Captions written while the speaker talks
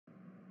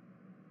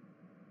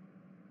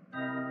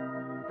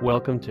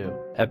Welcome to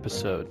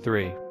Episode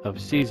 3 of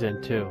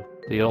Season 2,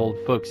 The Old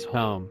Folks'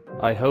 Home.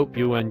 I hope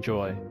you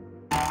enjoy.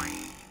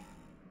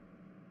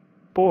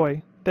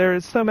 Boy, there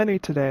is so many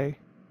today.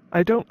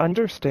 I don't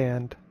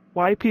understand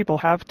why people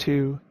have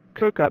to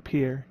cook up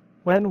here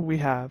when we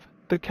have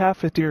the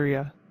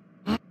cafeteria.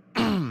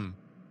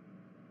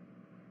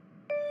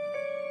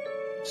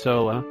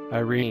 So,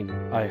 Irene,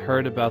 I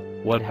heard about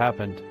what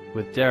happened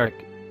with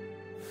Derek.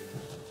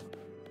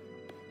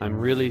 I'm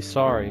really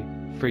sorry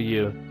for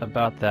you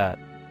about that.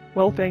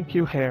 Well, thank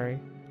you, Harry.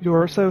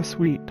 You're so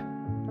sweet.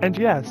 And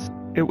yes,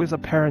 it was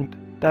apparent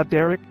that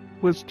Derek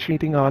was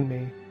cheating on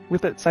me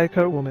with that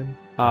psycho woman.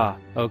 Ah,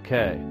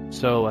 okay.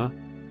 So,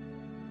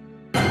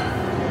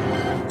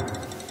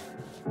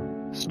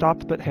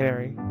 Stop that,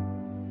 Harry.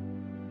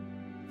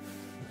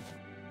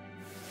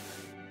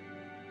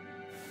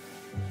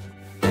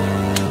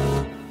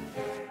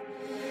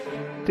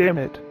 Damn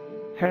it,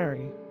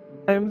 Harry.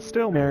 I am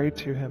still married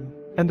to him,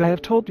 and I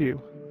have told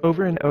you,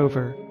 over and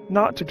over,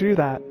 not to do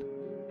that.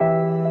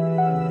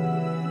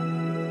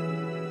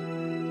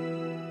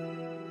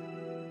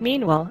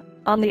 Meanwhile,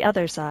 on the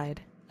other side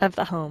of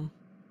the home.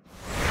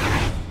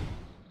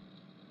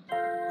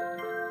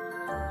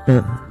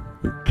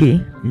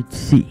 Okay, let's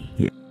see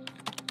here.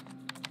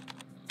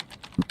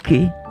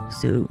 Okay,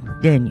 so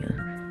Daniel,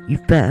 you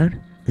filed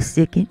a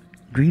second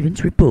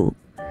grievance report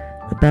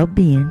about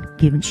being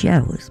given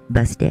showers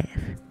by staff.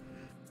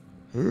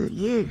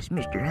 Yes,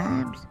 Mr.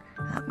 Himes.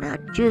 I'm not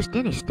just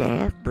any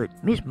staff, but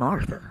Miss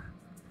Martha.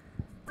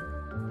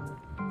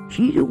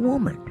 She's a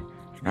woman,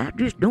 and I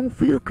just don't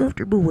feel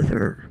comfortable with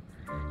her.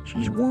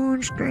 She's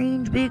one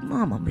strange big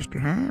mama, Mr.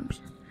 Himes.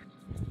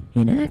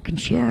 And I can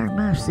shower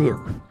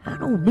myself. I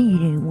don't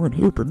need anyone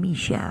helping me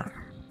shower.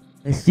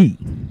 I see.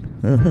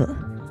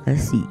 I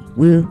see.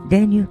 Well,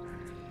 Daniel,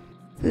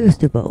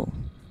 first of all,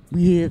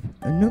 we have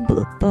a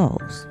number of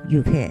falls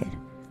you've had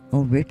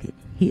on record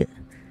here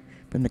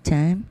from the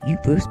time you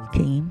first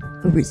became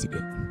a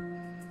resident.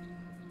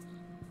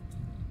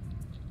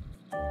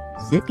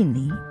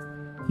 Secondly,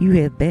 you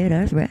have bad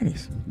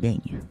arthritis,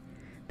 Daniel.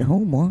 The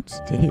home wants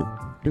to help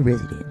the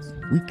residents.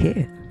 We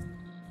care.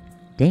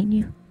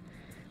 Daniel,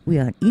 we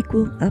are an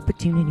equal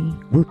opportunity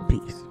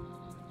workplace,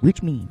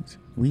 which means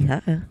we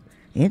hire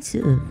and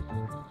serve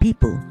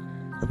people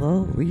of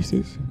all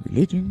races,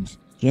 religions,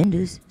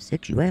 genders,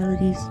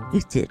 sexualities,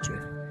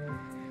 etc.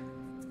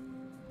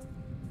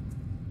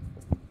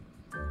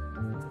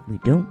 We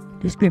don't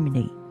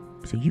discriminate,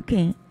 so you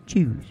can't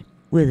choose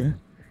whether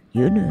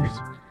your nurse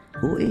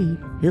or aide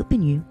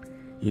helping you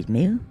is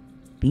male,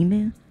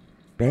 female,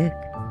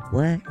 black,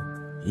 white,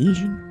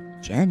 Asian,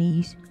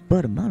 Chinese,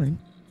 Guatemalan,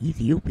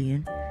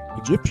 Ethiopian,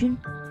 Egyptian.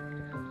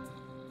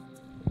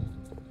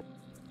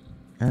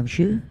 I'm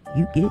sure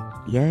you get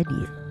the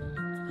idea.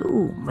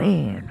 Oh,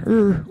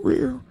 man.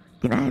 Well,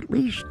 can I at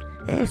least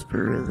ask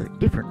for a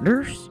different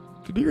nurse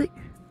to do it?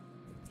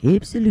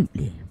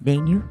 Absolutely,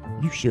 Daniel,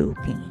 you sure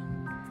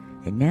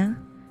can. And now,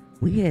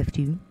 we have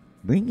to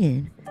bring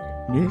in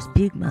Nurse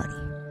Pig Marty,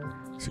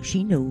 so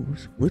she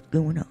knows what's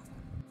going on.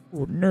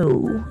 Oh,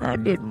 no, I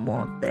didn't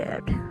want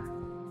that.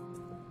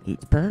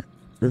 It's part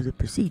of the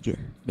procedure,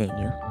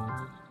 Daniel.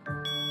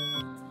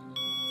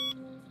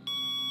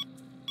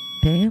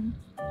 Pam,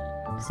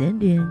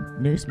 send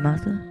in Nurse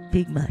Martha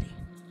Pig Marty.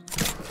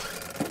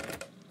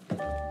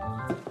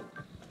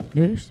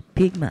 Nurse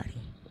Pig Marty,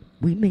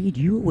 we made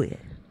you aware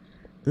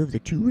of the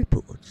 2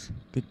 reports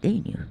that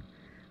Daniel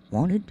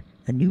wanted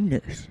a new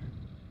nurse.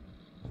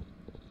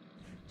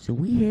 So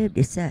we have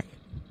decided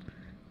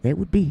that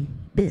would be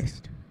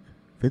best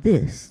for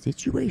this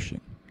situation.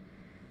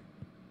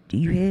 Do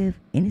you have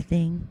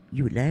anything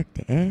you would like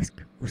to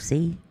ask or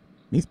say,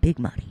 Miss Pig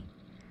Marty?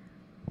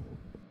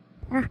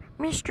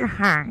 Mr.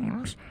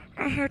 Himes,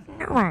 I had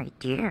no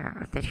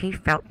idea that he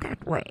felt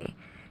that way.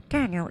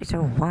 Daniel is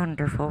a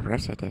wonderful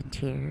resident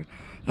here,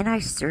 and I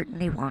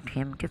certainly want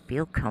him to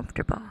feel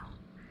comfortable.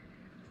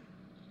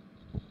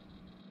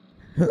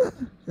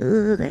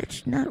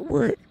 That's not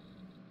what...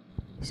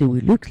 So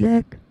it looks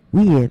like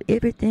we have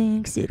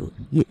everything settled,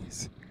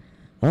 yes.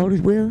 All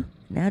is well.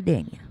 Now,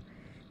 Daniel,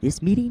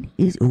 this meeting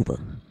is over.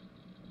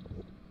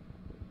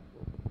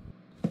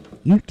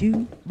 You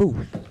two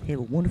both have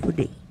a wonderful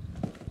day.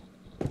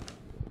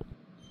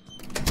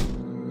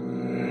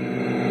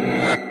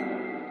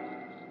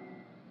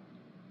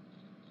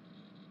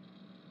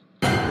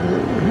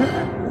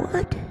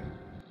 What?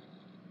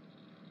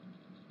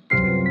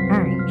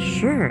 I'm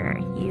sure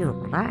you'll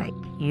like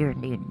your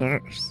new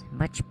nurse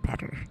much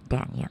better,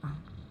 Daniel.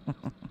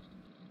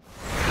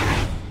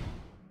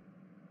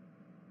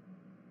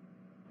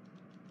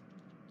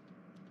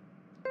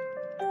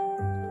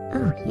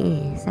 Oh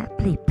yes, I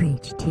play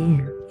bridge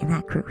too, and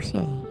I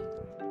crochet.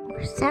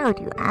 So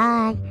do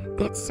I.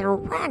 That's so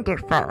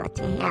wonderful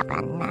to have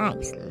a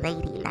nice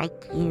lady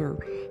like you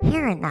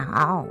here in the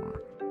home.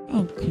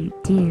 Thank you,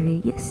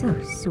 dearie. You're so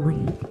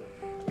sweet.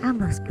 I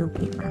must go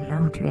get my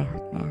laundry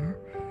out now.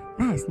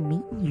 Nice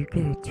meeting you,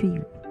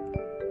 Gertrude.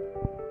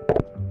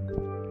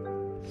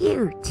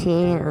 You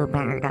too,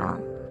 Myrtle.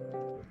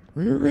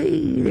 Well,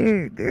 hey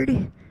there,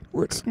 Gertie.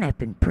 What's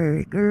snapping,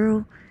 prairie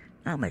girl?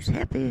 I'm as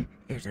happy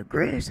as a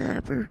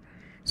grasshopper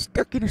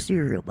stuck in a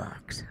cereal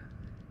box.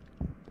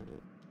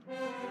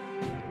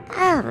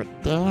 Oh,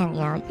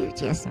 Daniel, you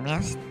just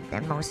missed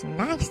the most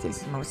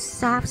nicest, most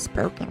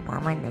soft-spoken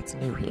woman that's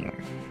new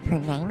here. Her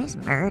name is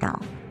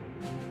Myrtle.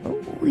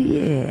 Oh,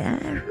 yeah,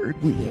 I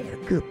heard we had a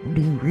couple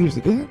new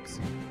residents.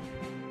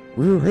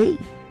 Well, hey,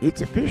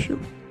 it's official.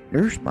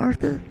 Nurse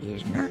Martha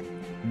is not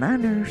my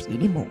nurse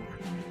anymore.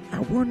 I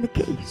won the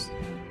case.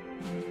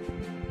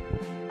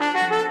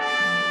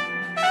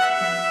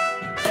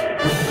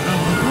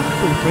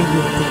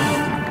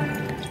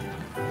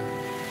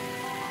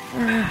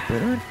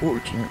 But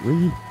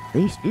unfortunately,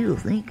 they still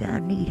think I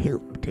need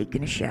help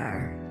taking a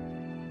shower.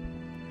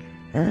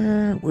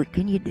 What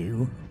can you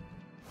do?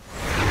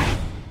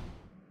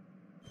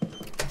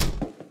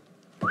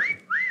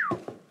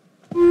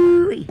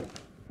 Ooh,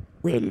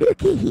 well,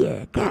 looky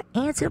here, got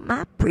answer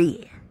my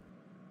prayer.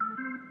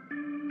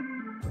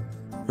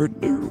 A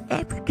new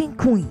African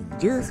queen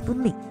just for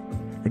me.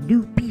 A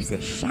new piece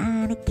of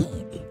shiny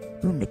candy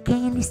from the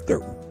candy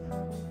store.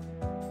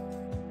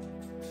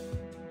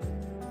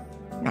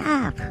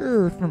 Now I've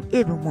heard from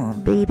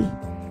everyone, baby,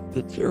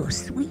 that you're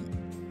sweet,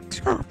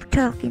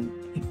 soft-talking,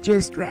 and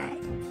just right.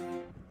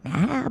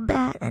 Now how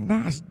about a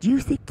nice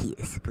juicy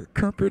kiss for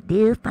Comfort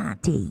Del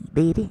Fonte,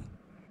 baby?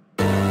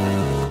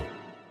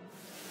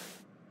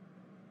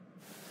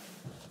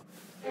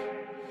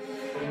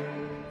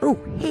 Oh,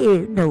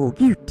 hell no,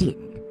 you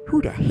didn't.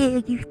 Who the hell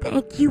you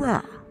think you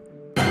are?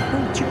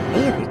 Don't you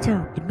ever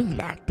talk to me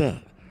like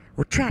that,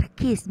 or try to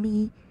kiss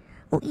me,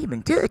 or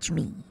even touch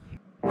me.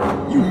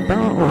 You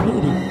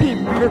bald-headed,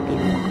 pimp-looking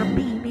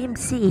wannabe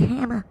MC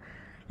Hammer,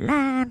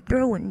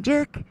 line-throwing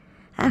Juck,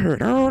 I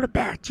heard all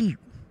about you.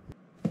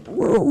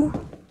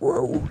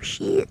 Whoa,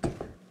 shit.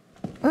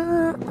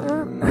 I'm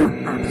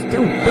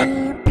so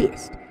damn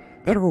pissed.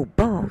 That old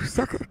bald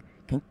sucker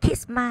can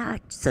kiss my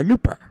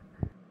chalupa.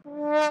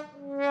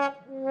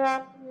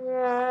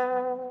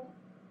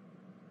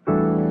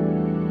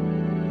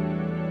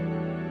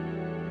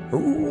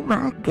 Oh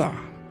my God.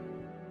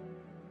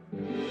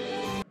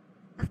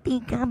 I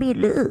think I'm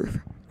in love.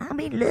 I'm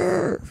in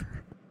love.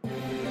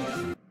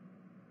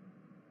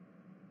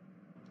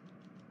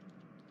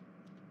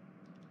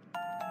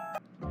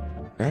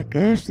 Like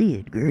I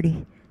said,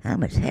 Gertie,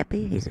 I'm as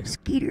happy as a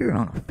skeeter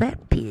on a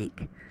fat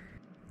pig.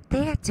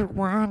 That's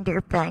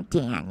wonderful,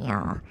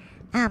 Daniel.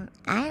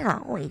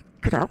 I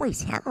could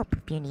always help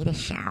if you need a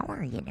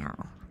shower, you know.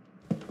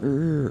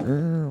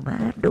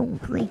 I don't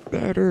think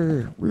that,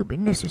 will be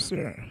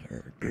necessary,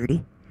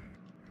 Gertie.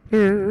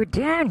 Oh,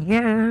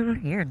 Daniel,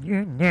 your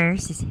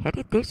nurse is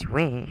headed this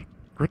way.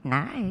 Good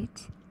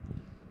night.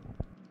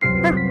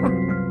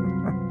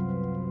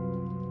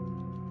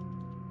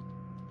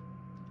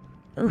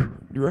 Oh,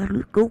 do I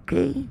look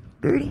okay,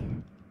 Gertie?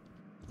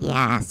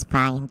 Yes,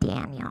 fine,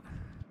 Daniel.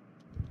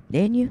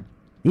 Daniel,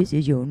 this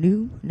is your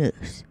new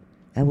nurse.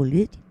 I will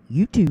let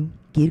you two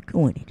get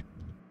acquainted.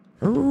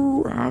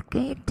 Oh, I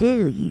can't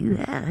tell you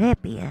how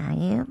happy I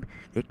am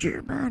that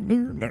you're my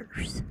new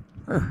nurse.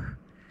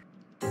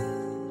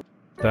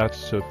 That's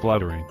so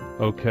flattering.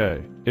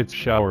 Okay, it's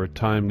shower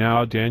time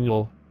now,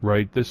 Daniel.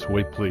 Right this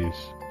way, please.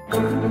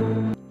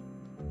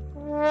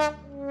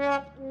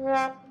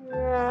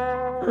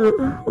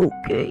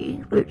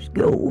 Okay, let's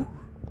go.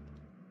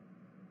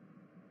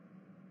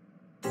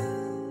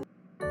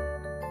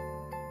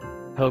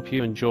 Hope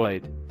you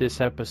enjoyed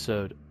this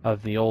episode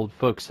of The Old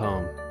Folks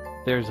Home.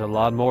 There's a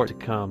lot more to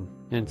come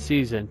in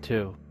Season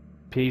 2.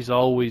 Please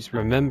always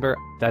remember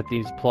that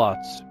these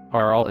plots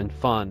are all in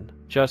fun,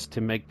 just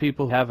to make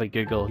people have a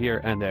giggle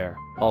here and there,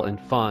 all in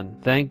fun.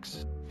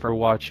 Thanks for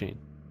watching.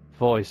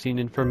 Voicing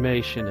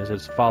information is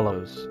as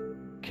follows.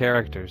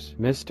 Characters: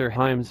 Mr.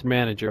 Himes,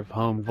 manager of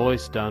home,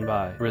 voice done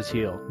by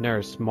Raziel.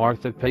 Nurse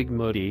Martha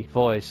Pigmoody,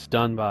 voice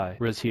done by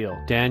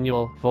Raziel.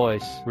 Daniel,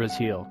 voice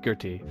Raziel.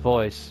 Gertie,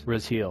 voice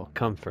Raziel.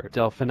 Comfort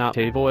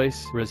Delfinate,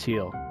 voice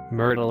Raziel.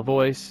 Myrtle,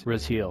 voice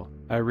Raziel.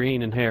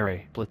 Irene and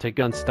Harry,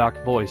 Platigun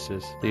stock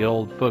voices. The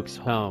Old Folks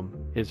Home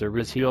is a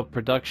Raziel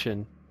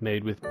production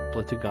made with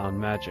Platigun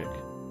magic.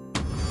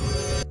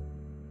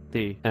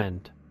 The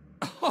end.